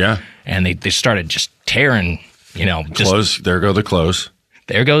cage. Yeah. And they started just tearing, clothes. There go the clothes.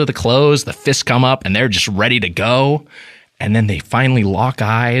 There go the clothes. The fists come up and they're just ready to go. And then they finally lock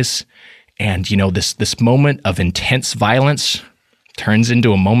eyes. And this moment of intense violence turns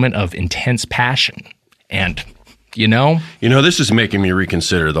into a moment of intense passion. And, this is making me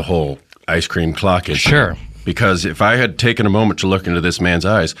reconsider the whole ice cream clock issue. Sure. Because if I had taken a moment to look into this man's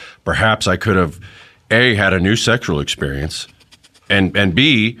eyes, perhaps I could have, A, had a new sexual experience, and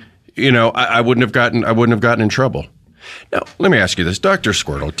B, I wouldn't have gotten in trouble. Now, let me ask you this, Dr.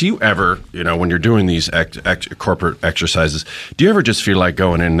 Squirtle, do you ever, when you're doing these corporate exercises, do you ever just feel like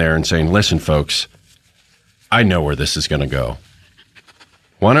going in there and saying, listen, folks, I know where this is going to go.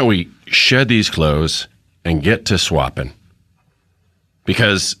 Why don't we shed these clothes and get to swapping?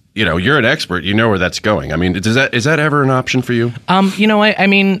 Because, you're an expert. You know where that's going. I mean, is that ever an option for you?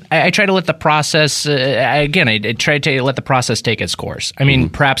 I try to let the process, I try to let the process take its course. I mean,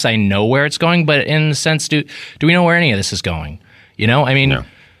 perhaps I know where it's going, but in the sense, do we know where any of this is going? No.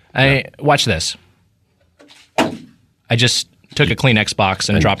 Watch this. I just took a Kleenex box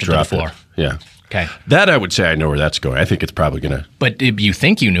and dropped it to the floor. Yeah. Okay. That I would say I know where that's going. I think it's probably going to. But you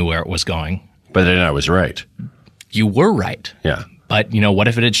think you knew where it was going. But then I was right. You were right. Yeah. But, what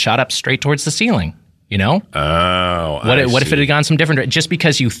if it had shot up straight towards the ceiling? Oh, What if it had gone some different? Just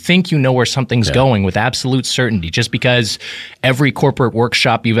because you think you know where something's going with absolute certainty, just because every corporate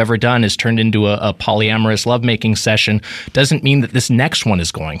workshop you've ever done has turned into a polyamorous lovemaking session, doesn't mean that this next one is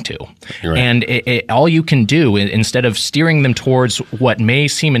going to. Right. And all you can do, instead of steering them towards what may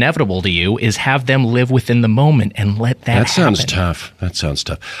seem inevitable to you, is have them live within the moment and let that happen. That sounds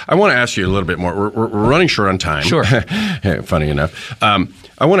tough. I want to ask you a little bit more. We're running short on time. Sure. Funny enough.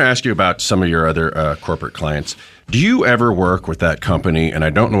 I want to ask you about some of your other corporate clients. Do you ever work with that company? And I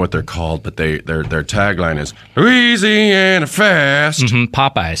don't know what they're called, but their tagline is Louisiana Fast.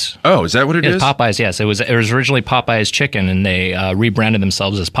 Popeyes. Oh, is that what it is? Popeyes, yes. It was originally Popeyes Chicken, and they rebranded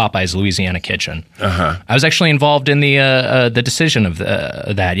themselves as Popeyes Louisiana Kitchen. I was actually involved in the decision of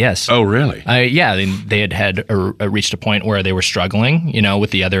that, yes. Oh, really? They had reached a point where they were struggling, with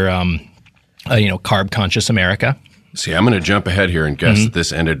the other, carb-conscious America. See, I'm going to jump ahead here and guess that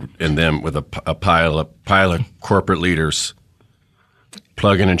this ended in them with a pile of corporate leaders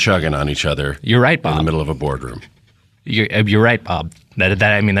plugging and chugging on each other. You're right, Bob. In the middle of a boardroom. You're right, Bob.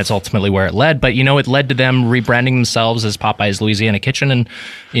 That's ultimately where it led. But it led to them rebranding themselves as Popeye's Louisiana Kitchen, and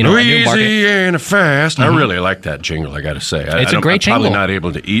Louisiana Fast. I really like that jingle. I got to say, it's a great jingle. I'm probably not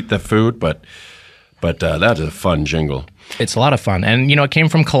able to eat the food, but that is a fun jingle. It's a lot of fun, and it came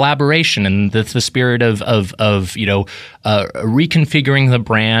from collaboration and the spirit of reconfiguring the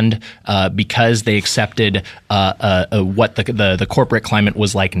brand because they accepted what the corporate climate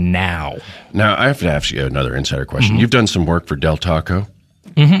was like now. Now I have to ask you another insider question. You've done some work for Del Taco.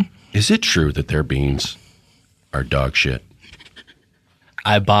 Is it true that their beans are dog shit?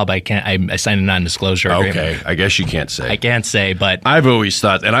 Bob, I can't. I signed a non-disclosure agreement. Okay, I guess you can't say. I can't say, but I've always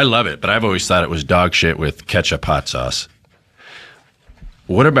thought, and I love it, but I've always thought it was dog shit with ketchup hot sauce.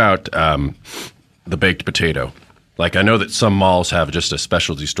 What about the baked potato? Like, I know that some malls have just a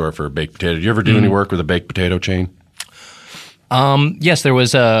specialty store for a baked potato. Do you ever do any work with a baked potato chain? Yes, there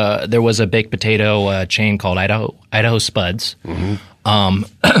was a baked potato chain called Idaho Spuds.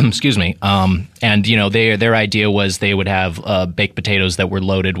 Excuse me. And their idea was they would have baked potatoes that were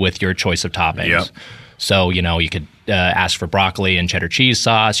loaded with your choice of toppings. Yep. So you could ask for broccoli and cheddar cheese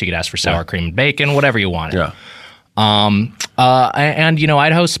sauce. You could ask for sour cream and bacon, whatever you wanted. Yeah.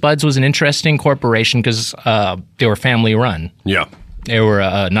 Idaho Spuds was an interesting corporation because they were family run. Yeah. They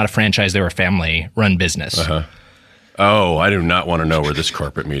were not a franchise; they were a family run business. Oh, I do not want to know where this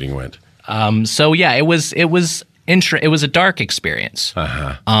corporate meeting went. It was a dark experience.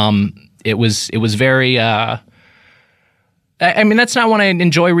 It was very. That's not one I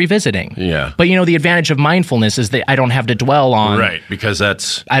enjoy revisiting. Yeah. But the advantage of mindfulness is that I don't have to dwell on. Right, because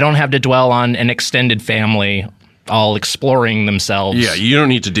I don't have to dwell on an extended family all exploring themselves. Yeah, you don't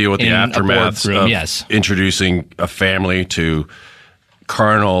need to deal with the aftermath of introducing a family to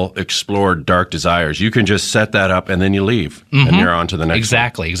carnal, explored, dark desires. You can just set that up and then you leave, and you're on to the next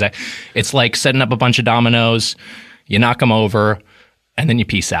Exactly. It's like setting up a bunch of dominoes, you knock them over, and then you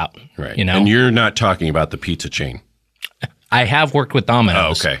peace out. Right. And you're not talking about the pizza chain. I have worked with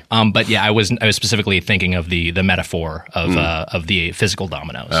dominoes. Oh, okay. But yeah, I was specifically thinking of the metaphor of the physical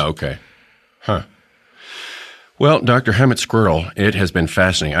dominoes. Oh, okay. Huh. Well, Dr. Hemmet Squirtle, it has been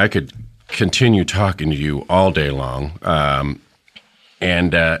fascinating. I could continue talking to you all day long.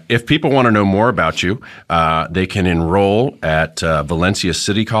 And if people want to know more about you, they can enroll at Valencia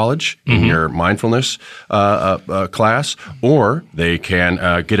City College in your mindfulness class, or they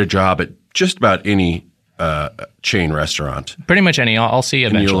can get a job at just about any chain restaurant. Pretty much any. I'll see you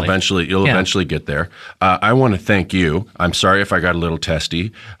eventually. And you'll eventually get there. I want to thank you. I'm sorry if I got a little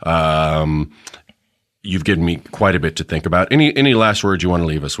testy. You've given me quite a bit to think about. Any last words you want to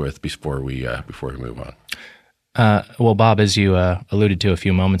leave us with before we move on? Well, Bob, as you alluded to a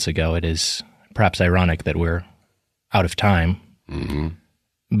few moments ago, it is perhaps ironic that we're out of time.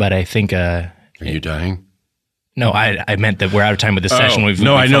 But I think... Are you dying? No, I meant that we're out of time with this session.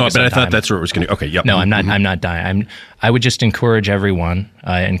 I know, but I thought that's where it was going to. Okay, yep. No, I'm not. I'm not dying. I would just encourage everyone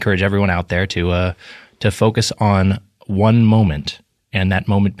out there to focus on one moment, and that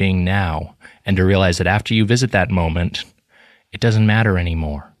moment being now, and to realize that after you visit that moment, it doesn't matter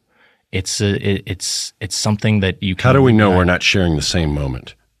anymore. It's something that you can. How do we know we're not sharing the same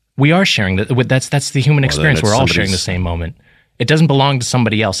moment? We are sharing that. That's the human experience. We're all sharing the same moment. It doesn't belong to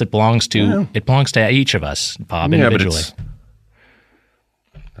somebody else. It belongs to each of us, Bob, individually.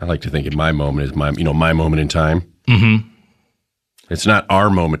 But I like to think of my moment as my moment in time. Mm-hmm. It's not our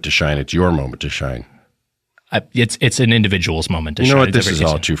moment to shine. It's your moment to shine. It's an individual's moment to shine. You know what? This is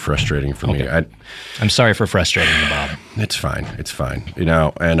all too frustrating for me. I'm sorry for frustrating you, Bob. It's fine. It's fine.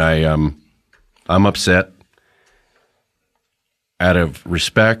 And I'm upset out of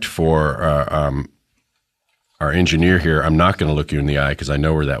respect for our engineer here. I'm not going to look you in the eye because I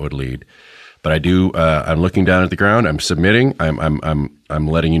know where that would lead. But I do. I'm looking down at the ground. I'm submitting. I'm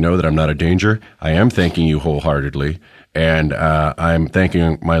letting you know that I'm not a danger. I am thanking you wholeheartedly, and I'm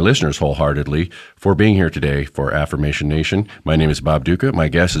thanking my listeners wholeheartedly for being here today for Affirmation Nation. My name is Bob Duca. My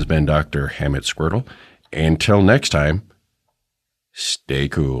guest has been Dr. Hemmet Squirtle. Until next time, stay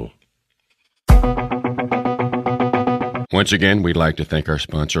cool. Once again, we'd like to thank our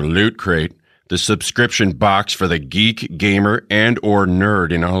sponsor, Loot Crate, the subscription box for the geek, gamer, and or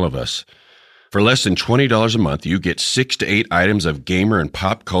nerd in all of us. For less than $20 a month, you get 6 to 8 items of gamer and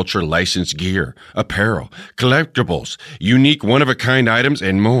pop culture licensed gear, apparel, collectibles, unique one-of-a-kind items,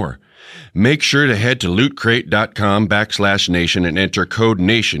 and more. Make sure to head to lootcrate.com/nation and enter code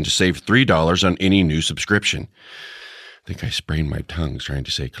NATION to save $3 on any new subscription. I think I sprained my tongue trying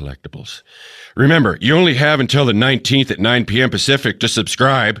to say collectibles. Remember, you only have until the 19th at 9 p.m. Pacific to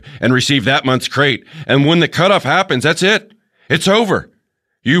subscribe and receive that month's crate. And when the cutoff happens, that's it. It's over.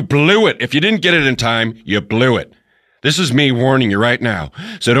 You blew it. If you didn't get it in time, you blew it. This is me warning you right now.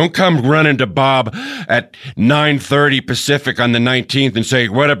 So don't come running to Bob at 9:30 Pacific on the 19th and say,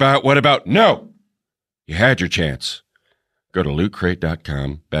 what about? No. You had your chance. Go to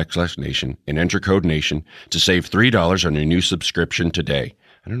lootcrate.com/nation and enter code NATION to save $3 on your new subscription today.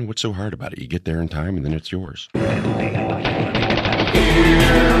 I don't know what's so hard about it. You get there in time and then it's yours.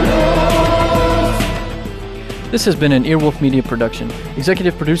 This has been an Earwolf Media production.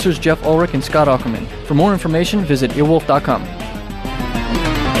 Executive producers Jeff Ulrich and Scott Ackerman. For more information, visit earwolf.com.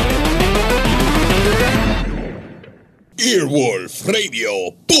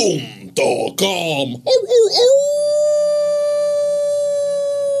 earwolfradio.com.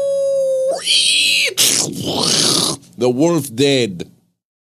 The wolf dead.